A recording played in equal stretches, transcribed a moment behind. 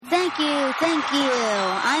Thank you.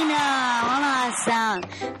 I know. One last sound.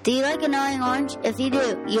 Do you like annoying orange? If you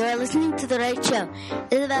do, you are listening to the right show.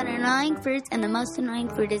 It's about annoying fruits, and the most annoying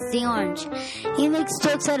fruit is the orange. He makes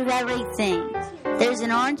jokes out of everything. There's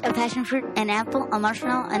an orange, a passion fruit, an apple, a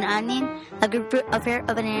marshmallow, an onion, a grapefruit, a pear,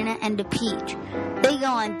 a banana, and a peach. They go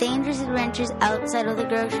on dangerous adventures outside of the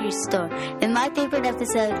grocery store. In my favorite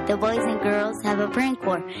episode, the boys and girls have a prank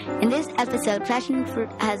war. In this episode, passion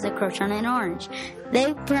fruit has a crush on an orange.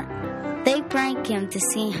 They prank him to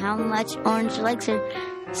see how much orange likes her,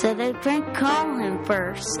 so they prank call him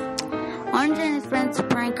first. Orange and his friends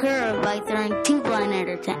prank her by throwing 2 blind at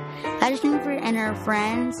her tent. Passion fruit and her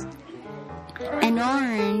friends, and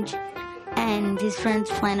Orange and his friends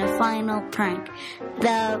plan a final prank.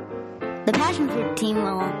 The passion fruit team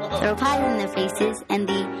will throw pies in their faces, and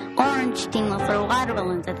the orange team will throw water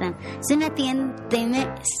balloons at them. Soon at the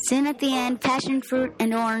end, passion fruit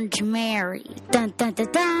and orange marry. Dun dun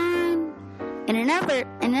dun dun. In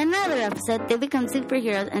another episode, they become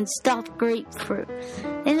superheroes and stop grapefruit.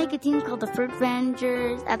 They make a team called the Fruit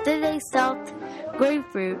Avengers. After they stopped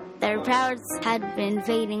grapefruit, their powers had been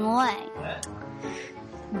fading away.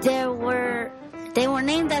 They were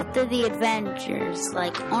named after the Avengers,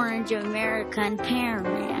 like Orange America and Pear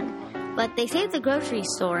Man. But they saved the grocery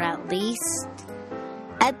store, at least.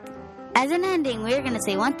 As an ending, we're going to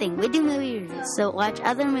say one thing. We do movie reviews, so watch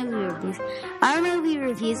other movie reviews. Our movie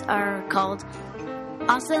reviews are called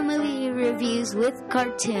Awesome Movie Reviews with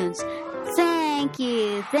Cartoons. Thank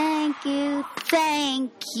you, thank you,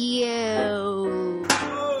 thank you.